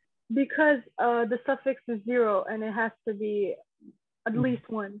 Because the suffix is 0 and it has to be at least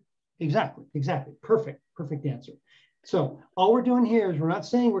 1. Exactly. Perfect answer. So all we're doing here is we're not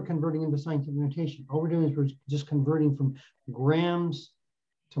saying we're converting into scientific notation. All we're doing is we're just converting from grams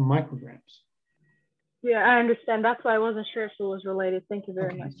to micrograms. Yeah, I understand. That's why I wasn't sure if it was related. Thank you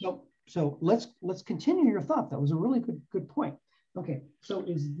very much. So let's continue your thought. That was a really good point. Okay, so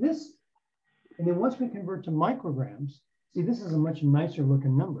is this, and then once we convert to micrograms, see, this is a much nicer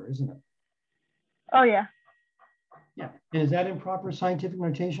looking number, isn't it? Oh, yeah. Yeah, and is that in proper scientific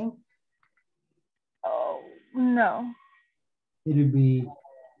notation? Oh, no. It would be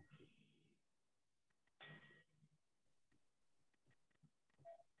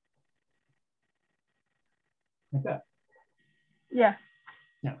like that. Yeah.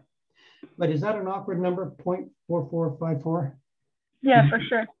 Yeah. But is that an awkward number, 0.4454? Yeah, for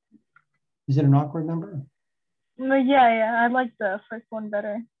sure. Is it an awkward number? No, yeah. I like the first one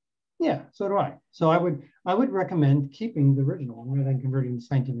better. Yeah, so do I. So I would recommend keeping the original one rather than converting to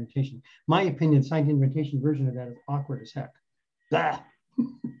scientific notation. My opinion, scientific notation version of that is awkward as heck. Ah.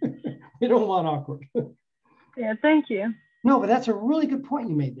 We don't want awkward. Yeah, thank you. No, but that's a really good point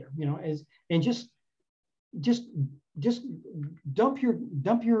you made there. You know, and just dump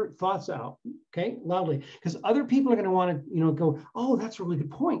your thoughts out, okay, loudly, because other people are going to want to, go, oh, that's a really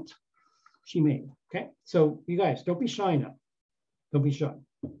good point she made. Okay, so you guys, don't be shy now. Don't be shy.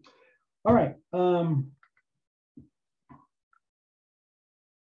 All right. All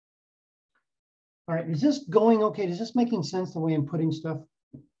right. Is this going okay? Is this making sense the way I'm putting stuff?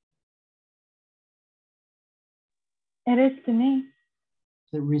 It is to me.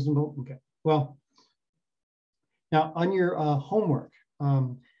 Is it reasonable? Okay. Well, now on your homework,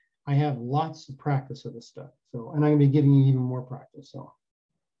 I have lots of practice of this stuff. So, and I'm going to be giving you even more practice. So,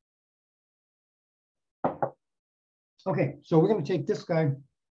 okay. So we're going to take this guy.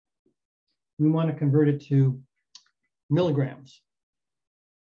 We want to convert it to milligrams.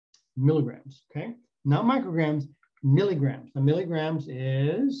 Milligrams, okay? Not micrograms, milligrams. Now, milligrams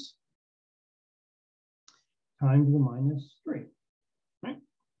is 10 to the -3, right?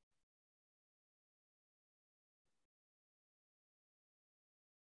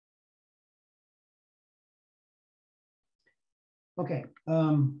 Okay.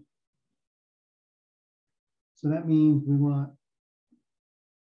 So that means we want,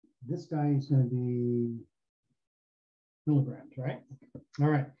 this guy is going to be milligrams, right? All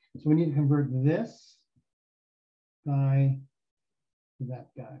right. So we need to convert this guy to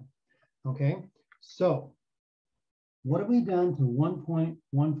that guy. Okay. So what have we done to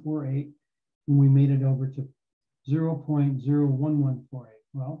 1.148 when we made it over to 0.01148?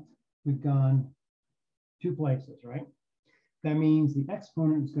 Well, we've gone 2 places, right? That means the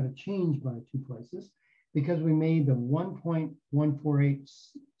exponent is going to change by 2 places. Because we made the 1.148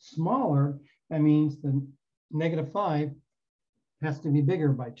 smaller, that means the -5 has to be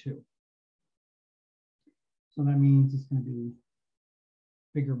bigger by 2. So that means it's going to be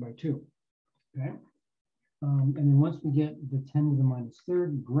bigger by 2, okay? And then once we get the 10 to the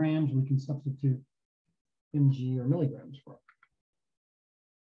 -3rd grams, we can substitute mg or milligrams for it.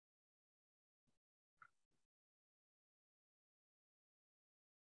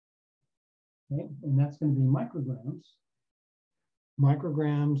 Okay, and that's going to be micrograms.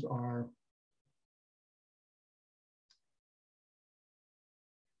 Micrograms are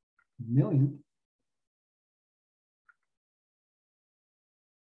millionth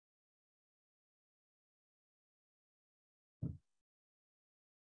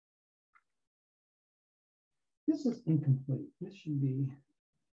This is incomplete. This should be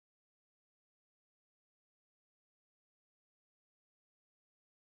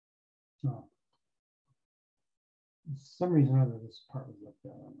for some reason or other, this part was left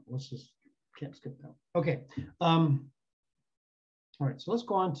out. Let's just can't skip that. Okay. All right. So let's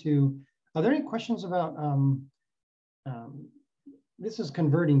go on to. Are there any questions about? This is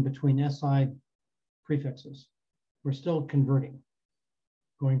converting between SI prefixes. We're still converting,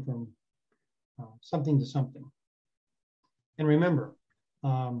 going from something to something. And remember,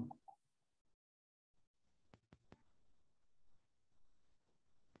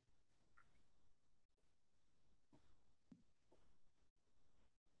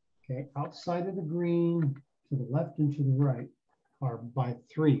 okay, outside of the green, to the left and to the right are by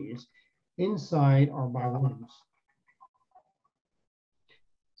 3s. Inside are by 1s.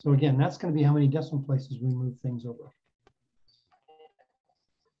 So again, that's going to be how many decimal places we move things over.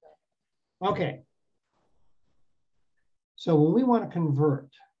 Okay. So when we want to convert,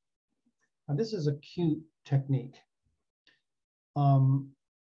 now this is a cute technique. You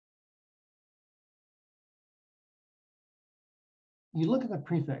look at the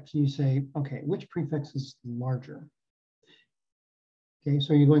prefix and you say, okay, which prefix is larger? Okay,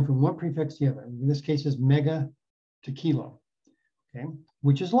 so you're going from one prefix to the other. In this case is mega to kilo. Okay,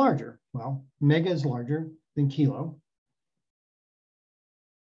 which is larger? Well, mega is larger than kilo.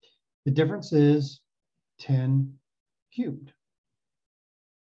 The difference is 10 cubed.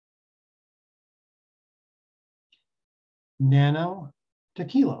 Nano to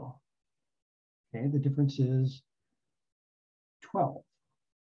kilo. Okay, the difference is 12.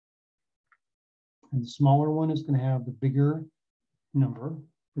 And the smaller one is going to have the bigger number.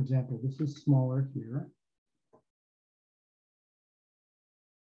 For example, this is smaller here.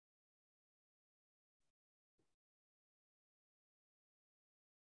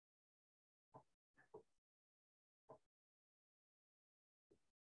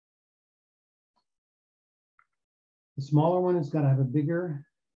 The smaller one has got to have a bigger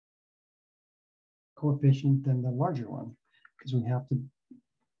coefficient than the larger one because they have to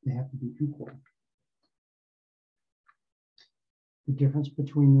be equal. The difference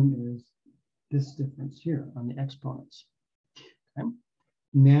between them is this difference here on the exponents. Okay.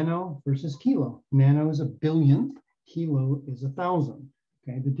 Nano versus kilo. Nano is a billionth, kilo is 1,000.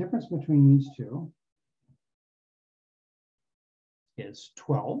 Okay, the difference between these two is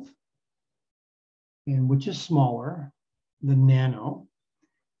 12. And which is smaller, the nano.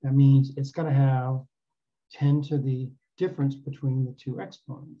 That means it's got to have 10 to the difference between the two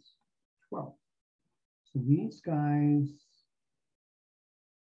exponents, 12. So these guys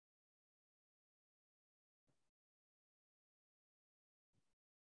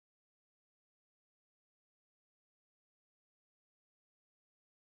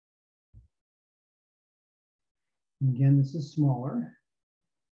again, this is smaller,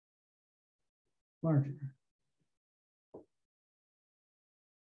 larger,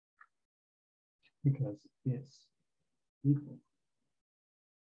 because it's equal.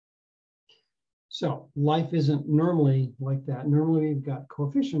 So life isn't normally like that. Normally we've got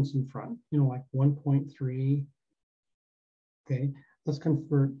coefficients in front, like 1.3. Okay, let's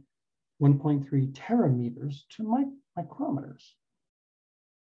convert 1.3 terameters to micrometers.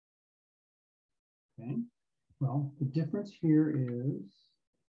 Okay, well, the difference here is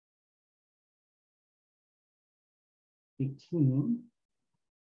 18.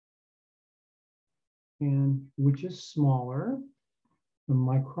 And which is smaller? The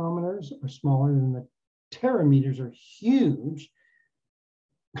micrometers are smaller than the terameters are huge.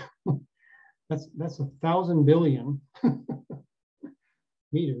 That's 1,000 billion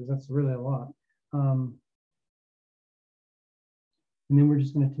meters. That's really a lot. And then we're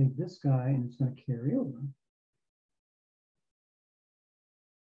just going to take this guy and it's going to carry over.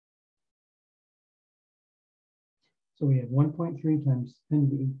 So we have 1.3 times 10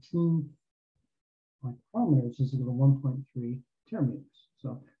 to the 18 micrometers is equal to 1.3 terameters.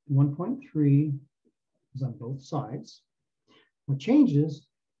 So 1.3 is on both sides. What changes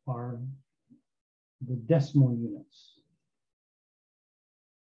are the decimal units.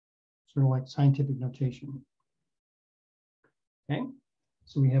 Sort of like scientific notation. Okay,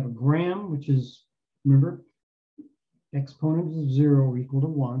 so we have a gram, which is, remember, exponents of 0 are equal to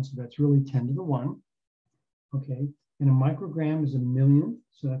 1, so that's really 10 to the 1. Okay, and a microgram is a millionth,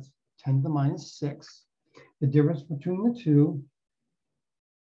 so that's 10 to the minus 6. The difference between the two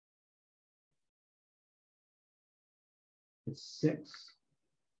is 6.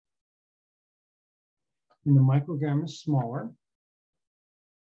 And the microgram is smaller.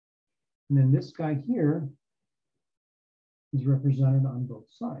 And then this guy here is represented on both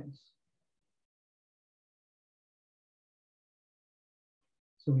sides.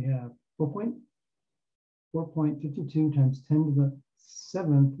 So we have 4.52 times 10 to the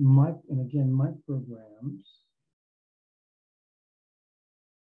 7th, and again, micrograms.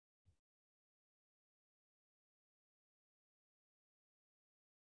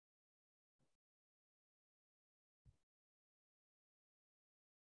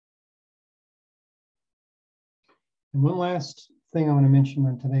 And one last thing I want to mention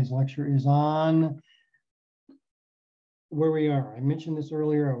on today's lecture is on where we are. I mentioned this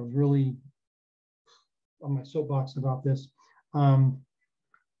earlier. I was really on my soapbox about this. The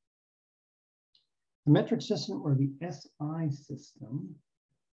metric system, or the SI system,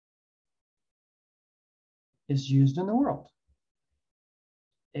 is used in the world,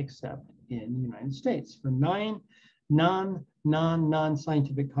 except in the United States for 9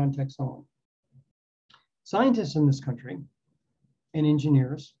 non-scientific contexts only. Scientists in this country and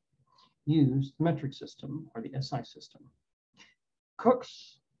engineers use the metric system, or the SI system.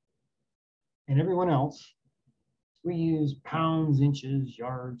 Cooks and everyone else, we use pounds, inches,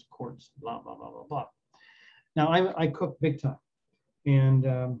 yards, quarts, blah, blah, blah, blah, blah. Now, I cook big time. And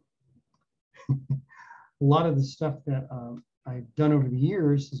a lot of the stuff that I've done over the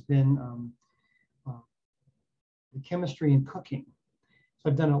years has been the chemistry and cooking. So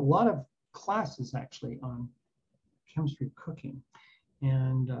I've done a lot of classes actually on chemistry cooking.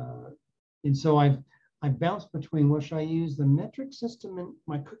 And so I've bounced between, well, should I use the metric system in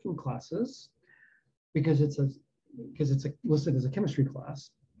my cooking classes because it's listed as a chemistry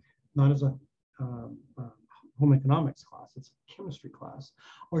class, not as a home economics class. It's a chemistry class.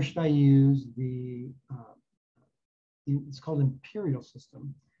 Or should I use the it's called imperial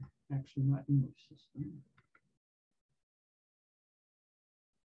system, actually not English system.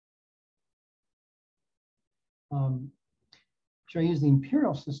 Should I use the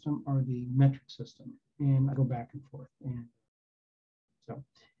imperial system or the metric system? And I go back and forth. And so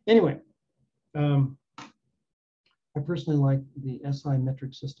anyway, I personally like the SI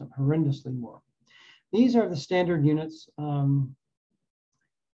metric system horrendously more. These are the standard units. We'll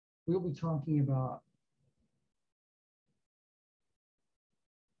be talking about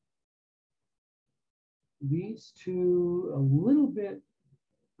these two, a little bit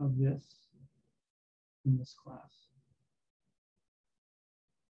of this in this class.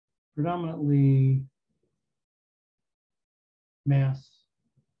 Predominantly mass,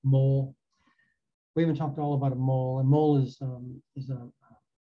 mole. We haven't talked all about a mole. A mole is a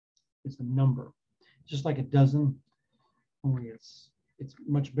number, just like a dozen. Only it's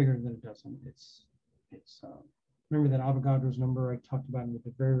much bigger than a dozen. It's remember that Avogadro's number I talked about in the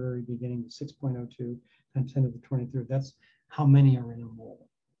very, very beginning, 6.02 times 10 to the 23rd. That's how many are in a mole.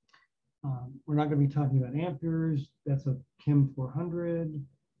 We're not going to be talking about amperes. That's a Chem 400.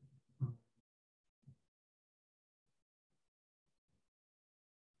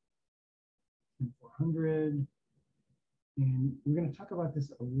 Chem 400. And we're going to talk about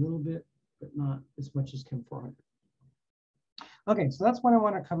this a little bit, but not as much as Chem 400. Okay, so that's what I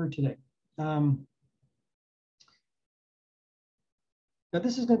want to cover today. Now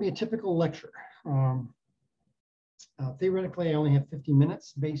this is going to be a typical lecture. Theoretically, I only have 50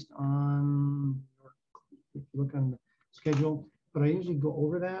 minutes based on, if you look on the schedule, but I usually go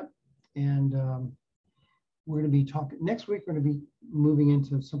over that. And we're going to be talking, next week, we're going to be moving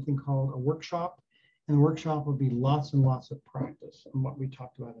into something called a workshop. And the workshop will be lots and lots of practice on what we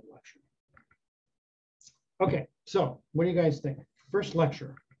talked about in lecture. Okay, so what do you guys think? First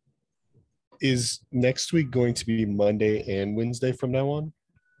lecture. Is next week going to be Monday and Wednesday from now on?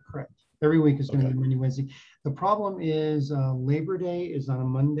 Correct. Every week is going to Okay. be Monday, Wednesday. The problem is Labor Day is on a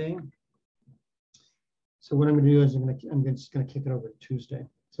Monday. So what I'm going to do is I'm just going to kick it over to Tuesday.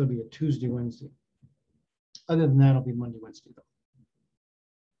 So it'll be a Tuesday, Wednesday. Other than that, it'll be Monday, Wednesday though.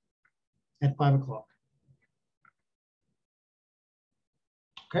 At 5 o'clock.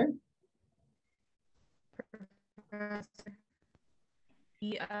 Okay.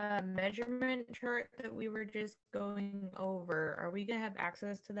 The measurement chart that we were just going over, are we gonna have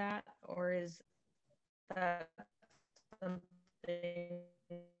access to that, or is that something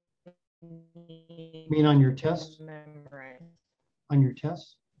You mean on your test? memorize? On your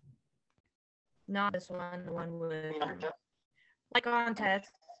test? Not this one, the one with like on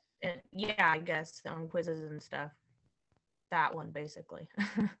tests, and yeah, I guess on quizzes and stuff. That one basically.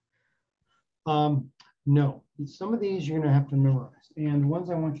 No, some of these you're going to have to memorize. And the ones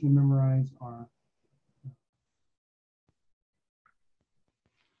I want you to memorize are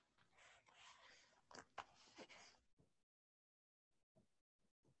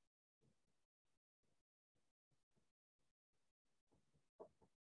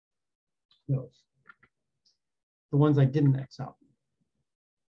those. The ones I didn't X out.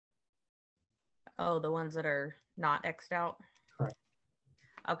 Oh, the ones that are not X'd out? Correct.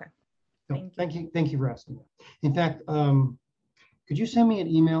 Okay. No, Thank you. thank you for asking. In fact, could you send me an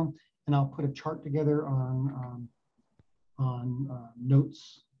email and I'll put a chart together on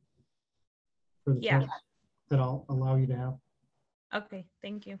notes for the Yeah. test that I'll allow you to have. Okay,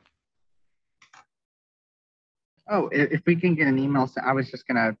 thank you. Oh, if we can get an email, so I was just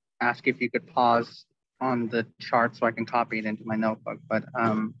gonna ask if you could pause on the chart so I can copy it into my notebook, but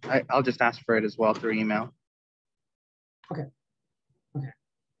I'll just ask for it as well through email. Okay.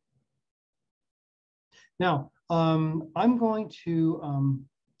 Now, I'm going to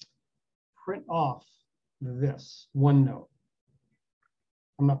print off this OneNote.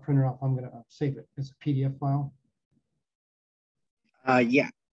 I'm not printing it off, I'm going to save it as a PDF file. Yeah.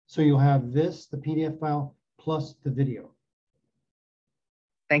 So you'll have this, the PDF file, plus the video.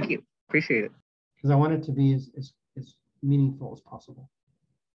 Thank you. Appreciate it. Because I want it to be as meaningful as possible.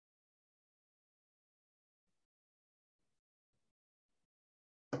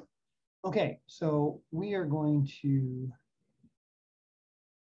 Okay, so we are going to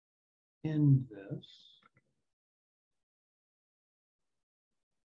end this.